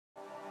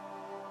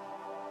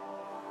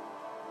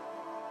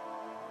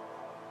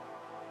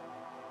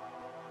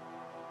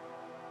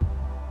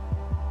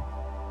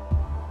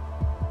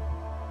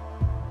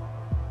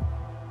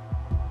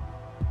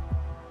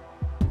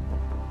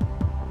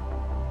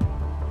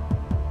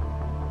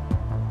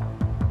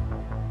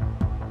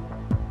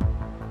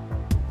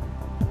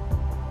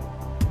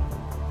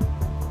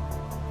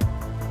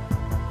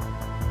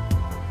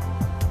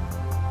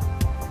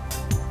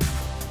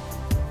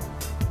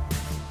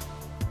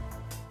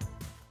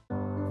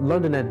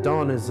London at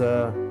dawn is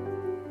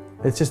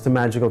it's just a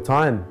magical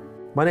time.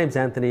 My name's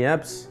Anthony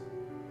Epps.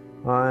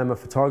 I'm a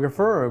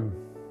photographer.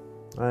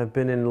 I've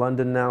been in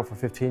London now for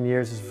 15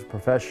 years as a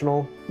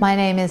professional. My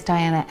name is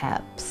Diana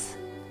Epps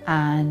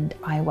and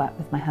I work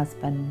with my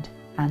husband,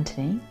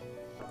 Anthony.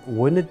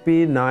 Wouldn't it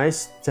be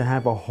nice to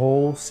have a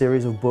whole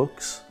series of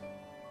books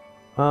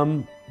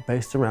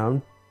based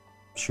around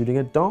shooting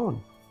at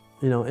dawn?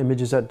 You know,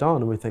 images at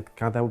dawn, and we think,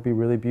 God, that would be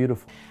really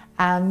beautiful.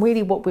 And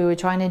really what we were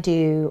trying to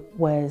do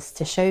was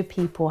to show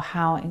people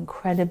how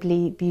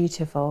incredibly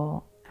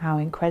beautiful, how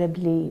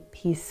incredibly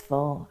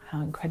peaceful,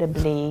 how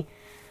incredibly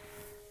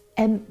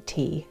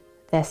empty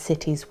their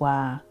cities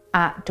were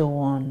at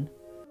dawn.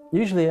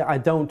 Usually I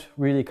don't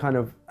really kind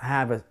of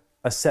have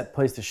a set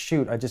place to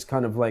shoot. I just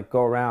kind of like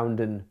go around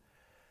and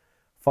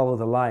follow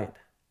the light.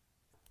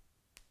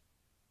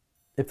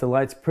 If the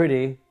light's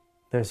pretty,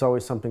 there's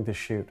always something to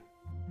shoot.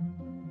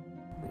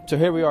 So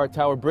here we are at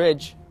Tower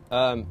Bridge.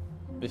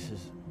 This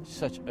is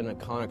such an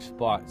iconic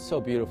spot. It's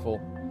so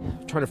beautiful.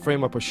 I'm trying to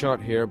frame up a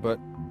shot here, but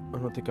I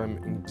don't think I'm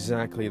in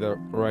exactly the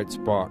right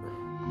spot.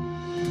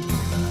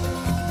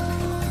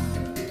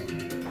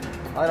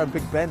 Light on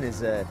Big Ben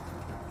is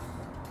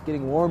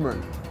getting warmer,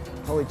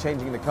 totally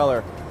changing the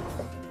color.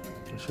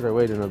 Or should I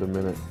wait another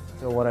minute?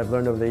 So what I've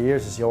learned over the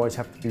years is you always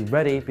have to be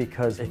ready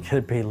because it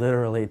could be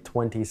literally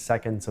 20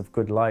 seconds of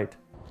good light.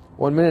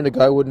 1 minute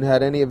ago I wouldn't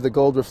have had any of the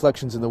gold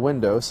reflections in the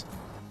windows.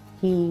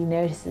 He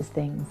notices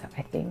things that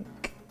I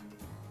think,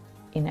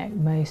 you know,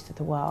 most of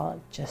the world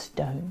just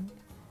don't,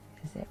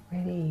 because it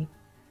really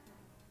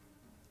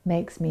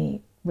makes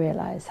me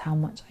realize how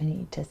much I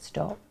need to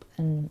stop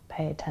and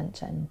pay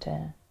attention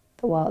to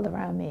the world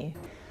around me.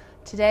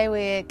 Today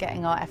we're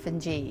getting our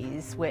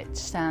F&Gs, which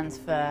stands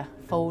for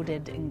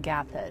folded and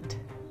gathered,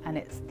 and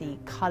it's the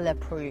colour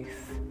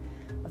proof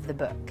of the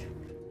book.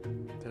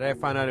 Today I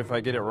find out if I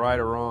get it right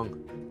or wrong.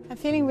 I'm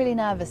feeling really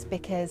nervous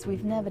because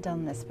we've never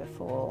done this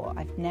before.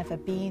 I've never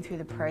been through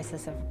the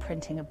process of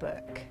printing a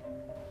book.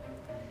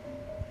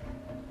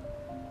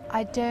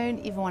 I don't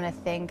even want to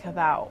think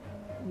about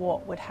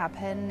what would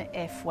happen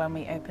if when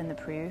we open the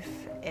proof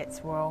it's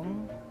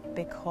wrong,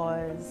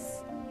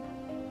 because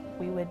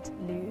we would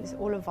lose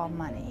all of our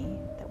money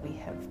that we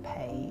have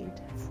paid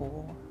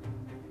for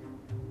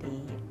the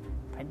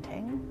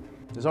printing.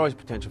 There's always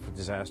potential for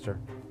disaster.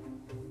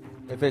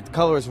 If the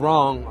color is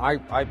wrong,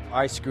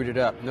 I screwed it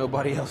up.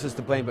 Nobody else is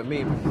to blame but me.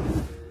 You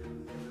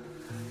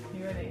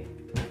ready?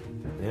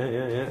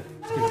 Yeah.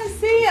 I don't want to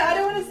see it, I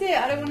don't want to see it,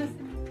 I don't want to see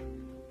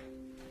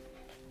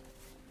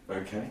it.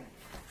 Okay.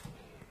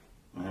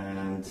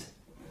 And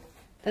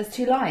That's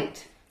too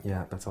light.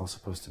 Yeah, that's all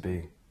supposed to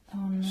be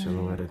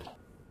silhouetted.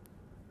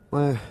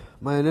 My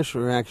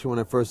initial reaction when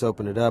I first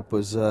opened it up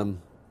was, they're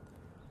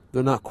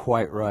not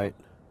quite right.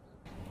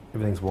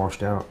 Everything's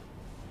washed out.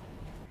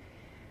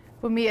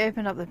 When we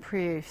opened up the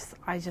proofs,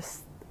 I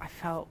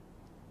felt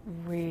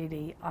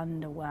really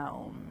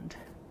underwhelmed.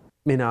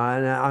 You know,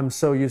 and I'm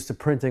so used to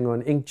printing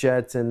on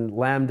inkjets and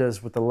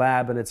lambdas with the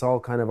lab, and it's all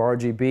kind of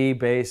RGB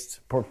based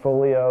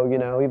portfolio, you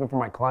know, even for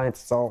my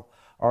clients, it's all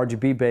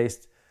RGB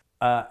based,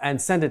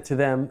 and send it to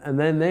them, and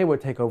then they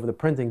would take over the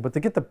printing. But to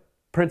get the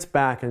prints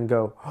back and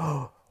go,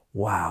 oh,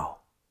 wow,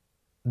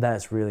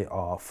 that's really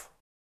off.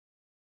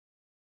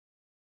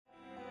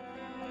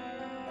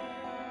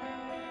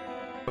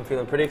 I'm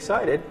feeling pretty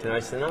excited.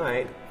 Tonight's the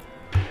night.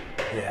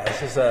 Yeah,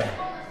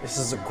 this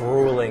is a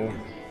grueling,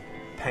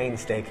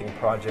 painstaking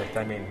project.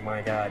 I mean,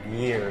 my God,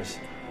 years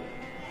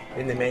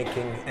in the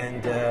making,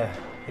 and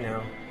you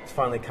know, it's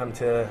finally come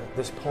to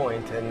this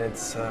point, and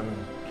it's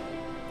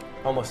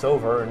almost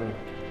over, and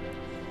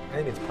I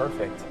think it's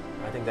perfect.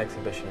 I think the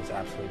exhibition is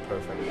absolutely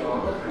perfect.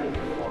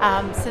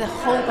 So the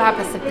whole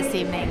purpose of this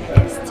evening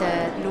is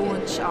to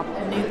launch our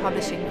new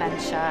publishing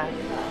venture.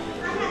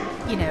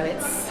 You know,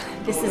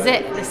 this is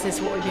it. This is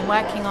what we've been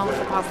working on for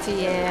the past 2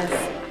 years.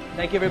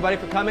 Thank you everybody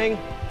for coming.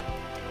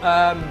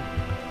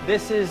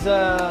 This is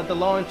the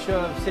launch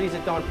of Cities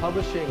at Dawn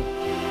Publishing.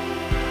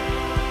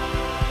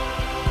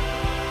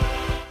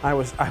 I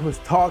was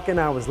talking,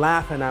 I was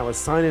laughing, I was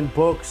signing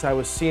books, I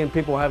was seeing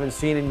people I haven't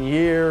seen in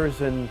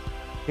years, and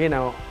you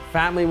know,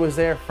 family was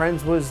there,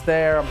 friends was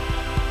there.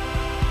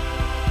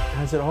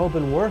 Has it all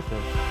been worth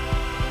it?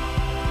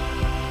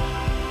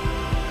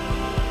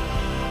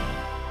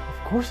 Of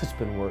course it's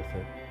been worth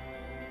it.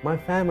 My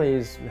family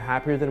is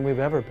happier than we've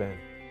ever been.